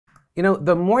You know,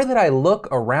 the more that I look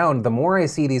around, the more I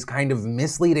see these kind of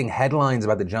misleading headlines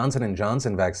about the Johnson &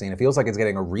 Johnson vaccine. It feels like it's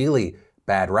getting a really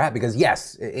bad rap because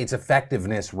yes, its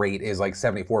effectiveness rate is like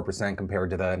 74% compared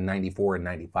to the 94 and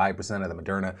 95% of the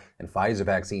Moderna and Pfizer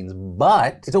vaccines,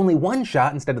 but it's only one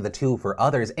shot instead of the two for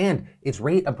others, and its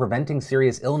rate of preventing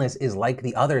serious illness is like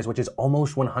the others, which is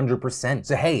almost 100%.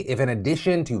 So hey, if in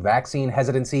addition to vaccine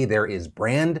hesitancy, there is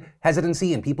brand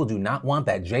hesitancy and people do not want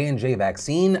that J&J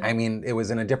vaccine, I mean, it was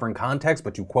in a different context,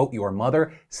 but to quote your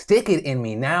mother, stick it in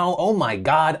me now. Oh my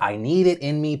God, I need it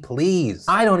in me, please.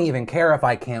 I don't even care if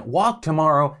I can't walk tomorrow.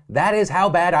 That is how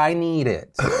bad I need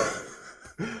it.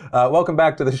 Welcome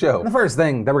back to the show. The first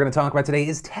thing that we're going to talk about today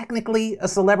is technically a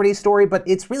celebrity story, but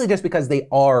it's really just because they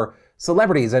are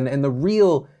celebrities, and the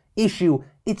real issue,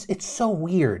 it's so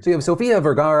weird. So you have Sofia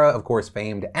Vergara, of course,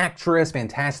 famed actress,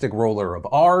 fantastic roller of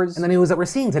R's. And the news that we're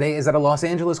seeing today is that a Los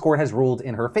Angeles court has ruled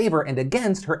in her favor and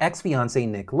against her ex-fiancé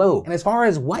Nick Logan. And as far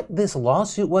as what this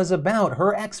lawsuit was about,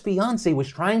 her ex-fiancé was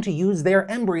trying to use their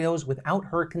embryos without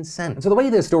her consent. And so the way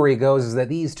this story goes is that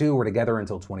these two were together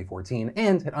until 2014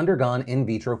 and had undergone in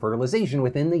vitro fertilization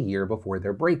within the year before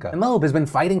their breakup. And Loeb has been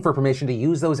fighting for permission to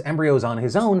use those embryos on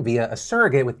his own via a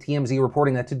surrogate, with TMZ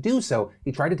reporting that to do so,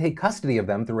 he tried to take custody of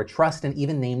them through a trust and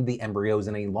even named the embryos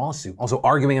in a lawsuit. Also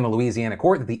arguing in a Louisiana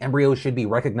court that the embryos should be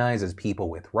recognized as people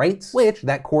with rights, which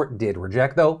that court did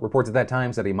reject though. Reports at that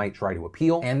time said he might try to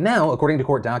appeal. And now, according to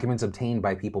court documents obtained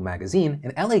by People magazine,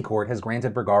 an LA court has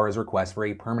granted Vergara's request for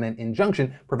a permanent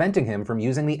injunction preventing him from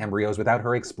using the embryos without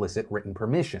her explicit written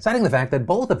permission, citing the fact that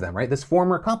both of them, right, this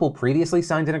former couple previously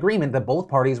signed an agreement that both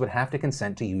parties would have to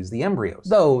consent to use the embryos.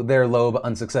 Though their Loeb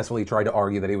unsuccessfully tried to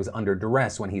argue that he was under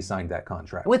duress when he signed that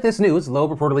contract. With this news, Loeb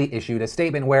reportedly issued a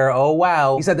statement where, oh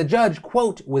wow, he said the judge,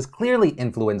 quote, was clearly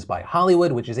influenced by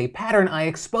Hollywood, which is a pattern I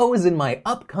expose in my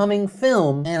upcoming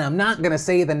film. And I'm not gonna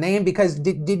say the name because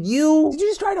did you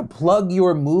just try to plug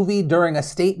your movie during a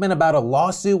statement about a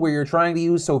lawsuit where you're trying to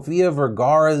use Sofia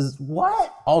Vergara's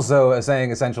what? Also saying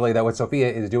essentially that what Sofia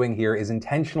is doing here is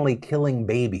intentionally killing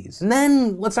babies. And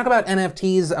then let's talk about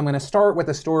NFTs. I'm gonna start with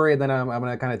a story and then I'm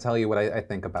gonna kind of tell you what I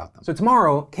think about them. So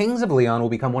tomorrow, Kings of Leon will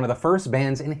become one of the first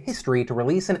bands in history to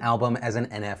release an album as an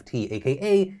NFT,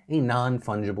 aka a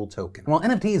non-fungible token. While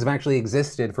NFTs have actually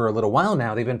existed for a little while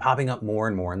now, they've been popping up more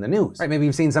and more in the news. Right, maybe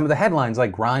you've seen some of the headlines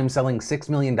like Grimes selling $6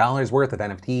 million worth of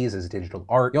NFTs as digital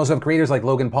art. You also have creators like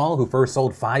Logan Paul, who first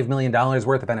sold $5 million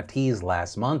worth of NFTs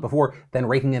last month before then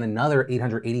raking in another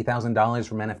 $880,000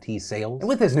 from NFT sales. And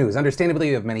with this news, understandably,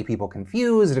 you have many people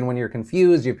confused, and when you're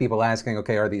confused, you have people asking,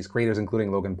 okay, are these creators,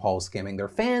 including Logan Paul, scamming their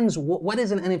fans? What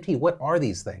is an NFT? What are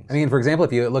these things? I mean, for example,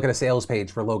 if you look at a sales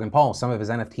page for Logan Paul, some of his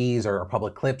NFTs are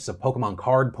public clips of Pokemon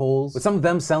card pulls, with some of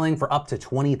them selling for up to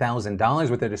 $20,000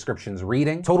 with their descriptions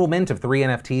reading, total mint of 3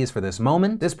 NFTs for this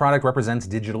moment. This product represents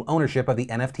digital ownership of the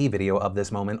NFT video of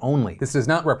this moment only. This does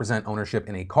not represent ownership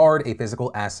in a card, a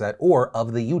physical asset, or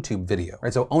of the YouTube video,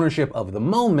 right? So ownership of the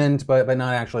moment, but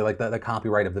not actually like the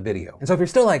copyright of the video. And so if you're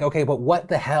still like, okay, but what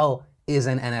the hell is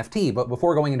an NFT? But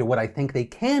before going into what I think they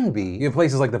can be, you have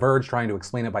places like The Verge trying to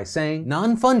explain it by saying,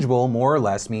 non-fungible more or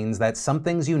less means that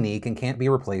something's unique and can't be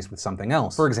replaced with something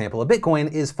else. For example, a Bitcoin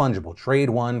is fungible. Trade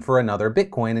one for another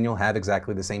Bitcoin and you'll have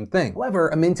exactly the same thing. However,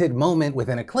 a minted moment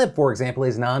within a clip, for example,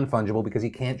 is non-fungible because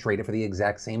you can't trade it for the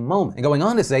exact same moment. And going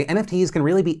on to say, NFTs can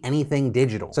really be anything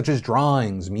digital, such as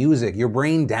drawings, music, your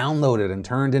brain downloaded and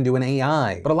turned into an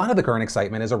AI. But a lot of the current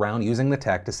excitement is around using the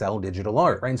tech to sell digital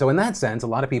art, right? And so in that sense, a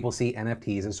lot of people see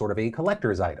NFTs as sort of a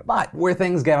collector's item. But where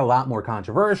things get a lot more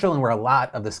controversial and where a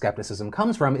lot of the skepticism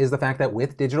comes from is the fact that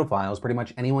with digital files, pretty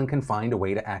much anyone can find a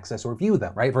way to access or view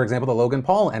them, right? For example, the Logan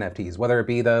Paul NFTs, whether it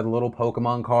be the little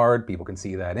Pokemon card, people can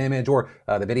see that image, or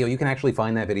the video, you can actually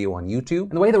find that video on YouTube.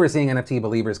 And the way that we're seeing NFT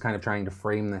believers kind of trying to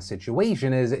frame this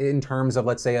situation is in terms of,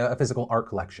 let's say, a physical art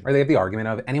collection, where they have the argument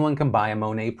of anyone can buy a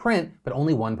Monet print, but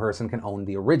only one person can own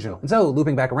the original. And so,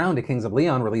 looping back around to Kings of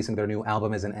Leon releasing their new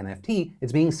album as an NFT,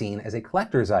 it's being seen as a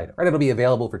collector's item, right? It'll be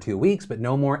available for 2 weeks, but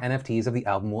no more NFTs of the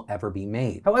album will ever be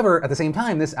made. However, at the same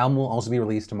time, this album will also be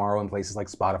released tomorrow in places like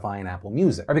Spotify and Apple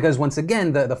Music, right? Because once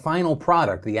again, the final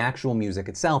product, the actual music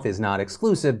itself, is not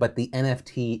exclusive, but the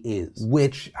NFT is.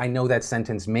 Which, I know that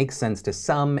sentence makes sense to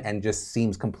some and just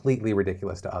seems completely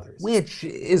ridiculous to others. Which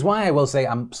is why I will say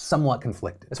I'm somewhat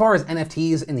conflicted. As far as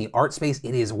NFTs in the art space,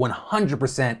 it is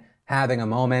 100% having a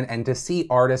moment, and to see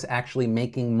artists actually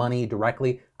making money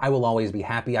directly, I will always be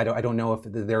happy. I don't know if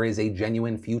there is a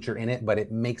genuine future in it, but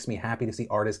it makes me happy to see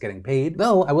artists getting paid.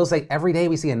 Though, I will say every day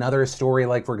we see another story,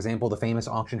 like for example, the famous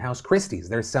auction house Christie's.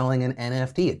 They're selling an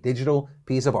NFT, a digital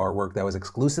piece of artwork that was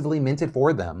exclusively minted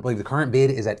for them. I believe the current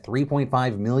bid is at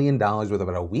 $3.5 million with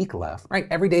about a week left. Right,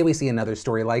 every day we see another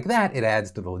story like that. It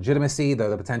adds to the legitimacy,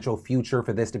 the potential future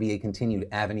for this to be a continued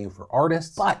avenue for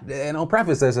artists. But, and I'll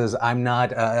preface this as I'm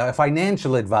not a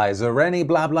financial advisor or any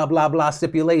blah blah blah blah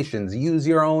stipulations. Use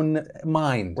your own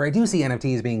mind. Where I do see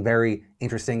NFTs being very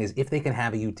interesting is if they can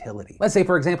have a utility. Let's say,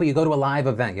 for example, you go to a live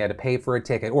event, you had to pay for a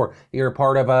ticket, or you're a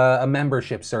part of a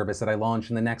membership service that I launch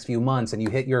in the next few months, and you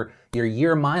hit your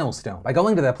year milestone. By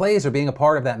going to that place or being a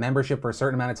part of that membership for a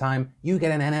certain amount of time, you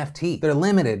get an NFT. They're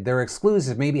limited, they're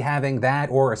exclusive. Maybe having that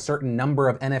or a certain number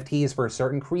of NFTs for a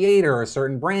certain creator or a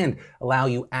certain brand allow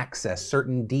you access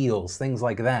certain deals, things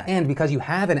like that. And because you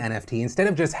have an NFT, instead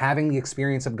of just having the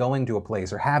experience of going to a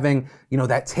place or having, you know,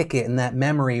 that ticket and that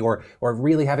memory or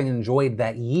really having enjoyed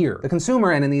that year, the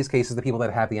consumer, and in these cases the people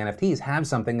that have the NFTs, have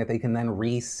something that they can then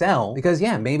resell. Because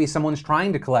yeah, maybe someone's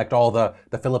trying to collect all the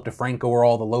Philip DeFranco or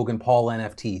all the Logan Paul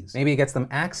NFTs. Maybe it gets them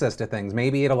access to things.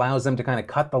 Maybe it allows them to kind of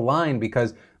cut the line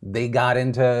because they got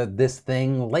into this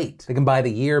thing late. They can buy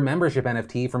the year membership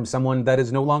NFT from someone that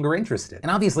is no longer interested.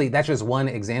 And obviously that's just one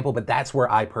example, but that's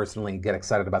where I personally get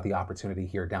excited about the opportunity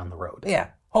here down the road. But yeah,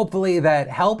 hopefully that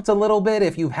helped a little bit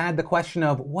if you've had the question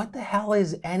of what the hell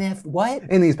is what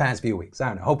in these past few weeks. I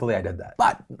don't know, hopefully I did that.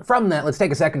 But from that, let's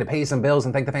take a second to pay some bills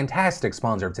and thank the fantastic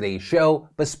sponsor of today's show,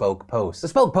 Bespoke Post.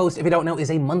 Bespoke Post, if you don't know, is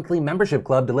a monthly membership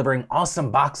club delivering awesome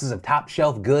boxes of top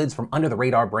shelf goods from under the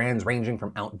radar brands ranging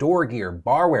from outdoor gear,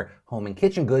 barware, home and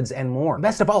kitchen goods, and more.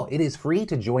 Best of all, it is free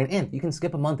to join in. You can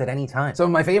skip a month at any time. Some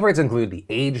of my favorites include the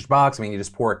aged box. I mean, you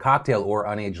just pour a cocktail or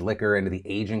unaged liquor into the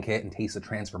aging kit and taste the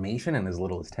transformation in as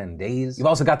little as 10 days. You've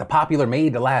also got the popular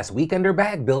made to last weekender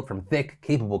bag built from thick,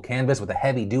 capable canvas with a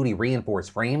heavy duty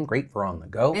reinforced frame, great for on the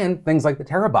go. And things like the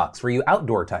Terra box for you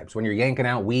outdoor types when you're yanking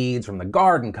out weeds from the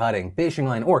garden, cutting, fishing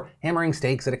line, or hammering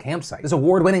steaks at a campsite. This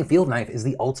award-winning field knife is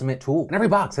the ultimate tool. And every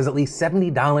box has at least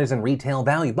 $70 in retail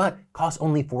value, but costs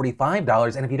only $45.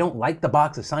 And if you don't like the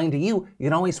box assigned to you, you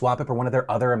can always swap it for one of their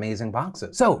other amazing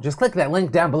boxes. So just click that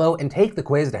link down below and take the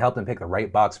quiz to help them pick the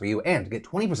right box for you and get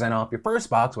 20% off your first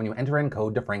box when you enter in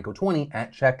code DeFranco20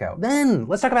 at checkout. Then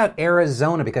let's talk about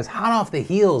Arizona, because hot off the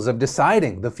heels of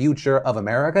deciding the future of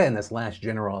America in this last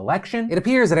general election, it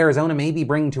appears that Arizona may be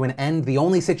bringing to an end the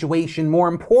only situation more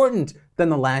important than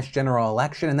the last general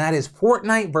election, and that is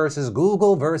Fortnite versus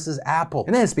Google versus Apple.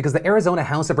 And this because the Arizona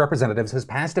House of Representatives has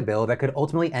passed a bill that could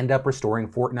ultimately end up restoring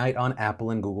Fortnite on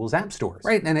Apple and Google's app stores.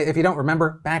 Right, and if you don't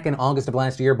remember, back in August of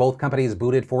last year, both companies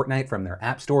booted Fortnite from their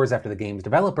app stores after the game's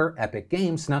developer, Epic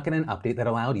Games, snuck in an update that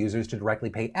allowed users to directly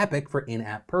pay Epic for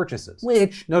in-app purchases,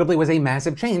 which notably was a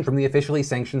massive change from the officially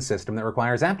sanctioned system that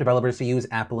requires app developers to use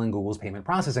Apple and Google's payment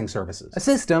processing services. A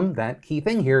system that, key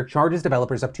thing here, charges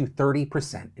developers up to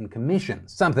 30% in commissions,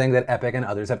 something that Epic and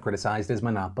others have criticized as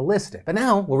monopolistic. But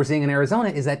now, what we're seeing in Arizona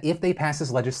is that if they pass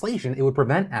this legislation, it would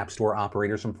prevent app store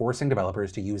operators from forcing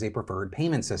developers to use a preferred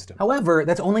payment system. However,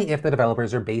 that's only if the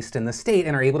developers are based in the state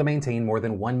and are able to maintain more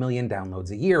than 1 million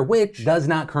downloads a year, which does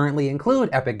not currently include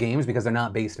Epic Games because they're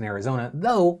not based in Arizona,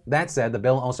 though, that said, the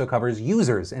bill also covers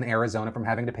users in Arizona from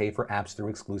having to pay for apps through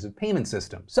exclusive payment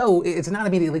systems. So it's not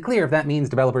immediately clear if that means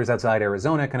developers outside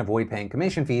Arizona can avoid paying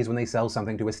commission fees when they sell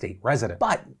something to a state resident.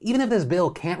 But even if this bill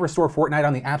can't restore Fortnite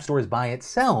on the app stores by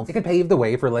itself, it could pave the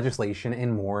way for legislation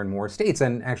in more and more states.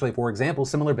 And actually, for example,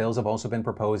 similar bills have also been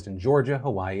proposed in Georgia,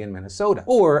 Hawaii, and Minnesota.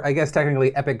 Or, I guess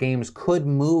technically, Epic Games could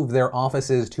move their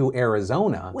offices to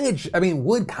Arizona, which, I mean,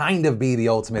 would kind of be the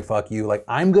ultimate fuck you. Like,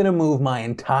 I'm gonna move my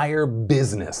entire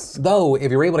business. Though,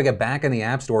 if you're able to get back in the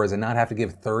app stores and not have to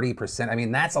give 30%, I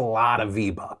mean, that's a lot of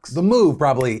V-Bucks. The move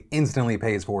probably instantly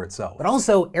pays for itself. But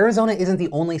also, Arizona isn't the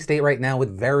only state right now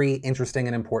with very interesting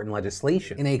and important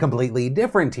legislation. In a completely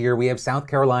different tier, we have South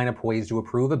Carolina poised to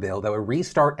approve a bill that would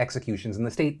restart executions in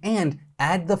the state and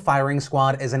add the firing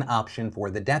squad as an option for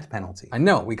the death penalty. I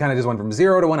know, we kind of just went from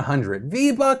 0 to 100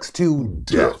 V-Bucks to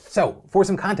death. So, for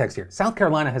some context here, South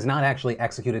Carolina has not actually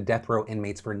executed death row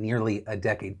inmates for nearly a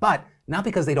decade, but not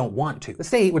because they don't want to. The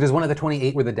state, which is one of the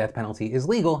 28 where the death penalty is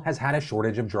legal, has had a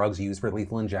shortage of drugs used for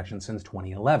lethal injection since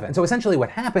 2011. And so essentially what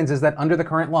happens is that under the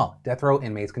current law, death row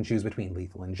inmates can choose between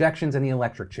lethal injections and the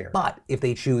electric chair. But if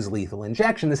they choose lethal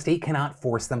injection, the state cannot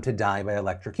force them to die by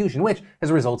electrocution, which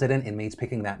has resulted in inmates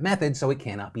picking that method, so it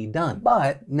cannot be done.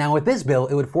 But now with this bill,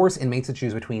 it would force inmates to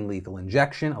choose between lethal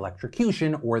injection,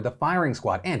 electrocution, or the firing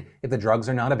squad. And if the drugs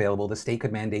are not available, the state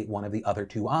could mandate one of the other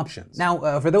two options.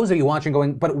 Now, for those of you watching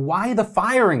going, but why the the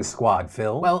firing squad,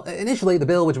 Phil? Well, initially, the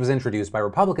bill, which was introduced by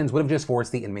Republicans, would have just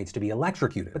forced the inmates to be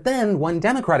electrocuted. But then, one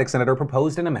Democratic senator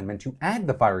proposed an amendment to add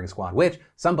the firing squad, which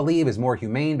some believe is more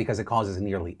humane because it causes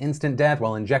nearly instant death,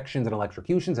 while injections and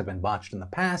electrocutions have been botched in the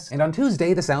past. And on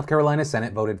Tuesday, the South Carolina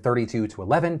Senate voted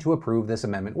 32-11 to approve this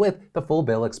amendment, with the full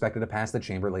bill expected to pass the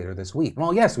chamber later this week.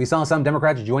 Well, yes, we saw some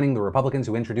Democrats joining the Republicans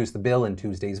who introduced the bill in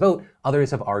Tuesday's vote. Others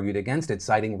have argued against it,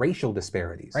 citing racial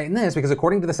disparities. Right, and this because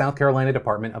according to the South Carolina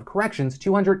Department of Corrections,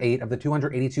 208 of the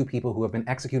 282 people who have been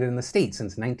executed in the state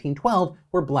since 1912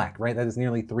 were black, right? That is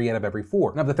nearly 3 out of every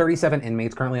 4. And of the 37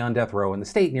 inmates currently on death row in the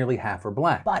state, nearly half are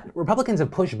black. But Republicans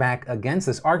have pushed back against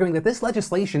this, arguing that this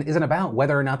legislation isn't about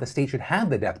whether or not the state should have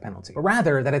the death penalty, but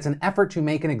rather that it's an effort to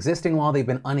make an existing law they've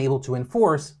been unable to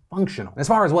enforce functional. As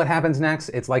far as what happens next,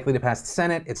 it's likely to pass the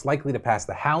Senate, it's likely to pass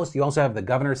the House. You also have the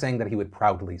governor saying that he would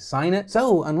proudly sign it.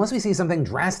 So unless we see something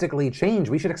drastically change,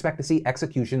 we should expect to see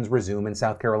executions resume in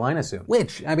South Carolina soon.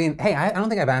 Which, I mean, hey, I don't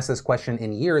think I've asked this question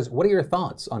in years. What are your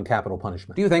thoughts on capital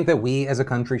punishment? Do you think that we as a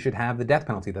country should have the death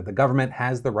penalty, that the government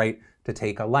has the right to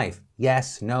take a life?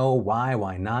 Yes, no,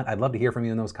 why not? I'd love to hear from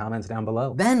you in those comments down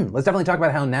below. Then, let's definitely talk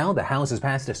about how now the House has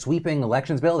passed a sweeping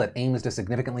elections bill that aims to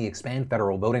significantly expand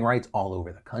federal voting rights all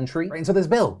over the country. Right, and so this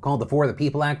bill, called the For the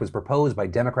People Act, was proposed by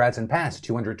Democrats and passed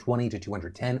 220 to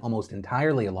 210, almost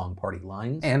entirely along party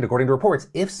lines. And according to reports,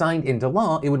 if signed into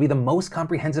law, it would be the most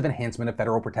comprehensive enhancement of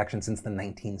federal protection since the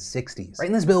 1960s. Right,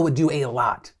 and this bill would do a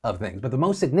lot of things, but the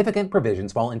most significant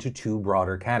provisions fall into 2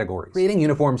 broader categories: creating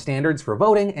uniform standards for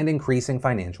voting and increasing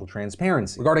financial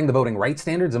transparency. Regarding the voting rights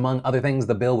standards, among other things,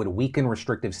 the bill would weaken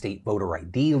restrictive state voter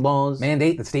ID laws,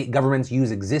 mandate that state governments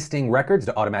use existing records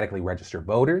to automatically register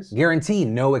voters, guarantee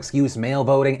no excuse mail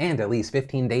voting and at least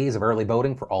 15 days of early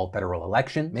voting for all federal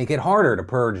elections, make it harder to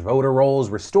purge voter rolls,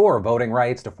 restore voting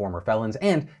rights to former felons,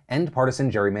 and end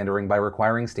partisan gerrymandering by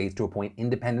requiring states to appoint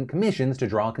independent commissions to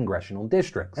draw congressional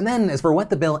districts. And then, as for what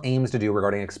the bill aims to do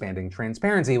regarding expanding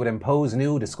transparency, it would impose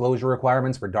new disclosure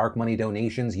requirements for dark money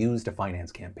donations used to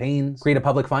finance campaigns, create a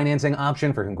public financing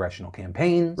option for congressional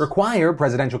campaigns, require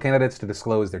presidential candidates to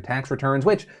disclose their tax returns,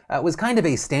 which was kind of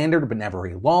a standard but never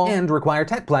a law, and require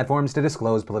tech platforms to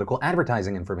disclose political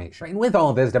advertising information. Right, and with all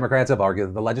of this, Democrats have argued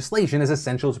that the legislation is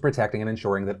essential to protecting and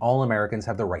ensuring that all Americans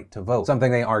have the right to vote.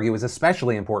 Something they argue is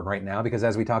especially important right now because,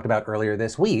 as we talked about earlier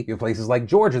this week, you have places like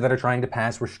Georgia that are trying to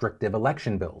pass restrictive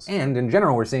election bills. And in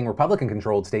general, we're seeing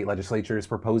Republican-controlled state legislatures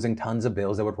proposing tons of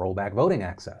bills that would roll back voting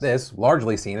access. This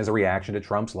largely seen as a reaction to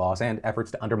Trump's loss and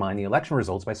efforts to undermine the election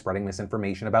results by spreading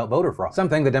misinformation about voter fraud.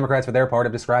 Something the Democrats, for their part,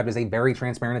 have described as a very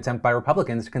transparent attempt by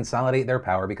Republicans to consolidate their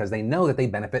power because they know that they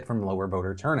benefit from lower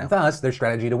voter turnout. Thus, their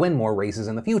strategy to win more races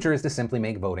in the future is to simply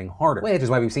make voting harder. Which is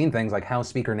why we've seen things like House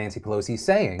Speaker Nancy Pelosi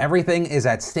saying, "Everything is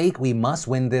at stake, we must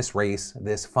win this race,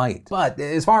 this fight." But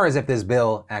as far as if this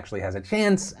bill actually has a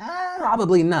chance,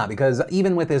 probably not, because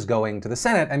even with this going to the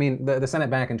Senate, I mean, the Senate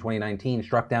back in 2019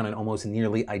 struck down an almost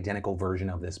nearly identical version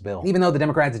of this bill. Even though the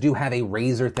Democrats do have a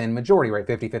razor-thin majority, right,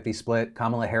 50-50 split,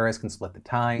 Kamala Harris can split the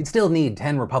tie, you'd still need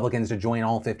 10 Republicans to join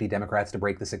all 50 Democrats to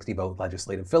break the 60-vote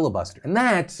legislative filibuster. And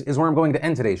that is where I'm going to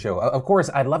end today's show. Of course,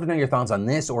 I'd love to know your thoughts on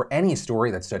this or any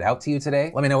story that stood out to you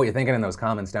today. Let me know what you're thinking in those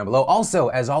comments down below. Also,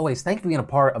 as always, thank you for being a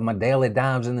part of my daily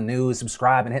dives in the news,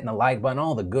 subscribe and hitting the like button,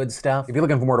 all the good stuff. If you're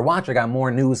looking for more to watch, I got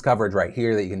more news coverage right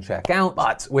here that you can check out.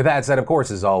 But with that said, of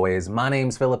course, as always, my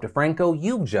name's Philip DeFranco.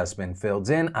 You've just been filled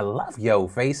in. I love yo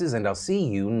faces, and I'll see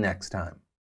you next time.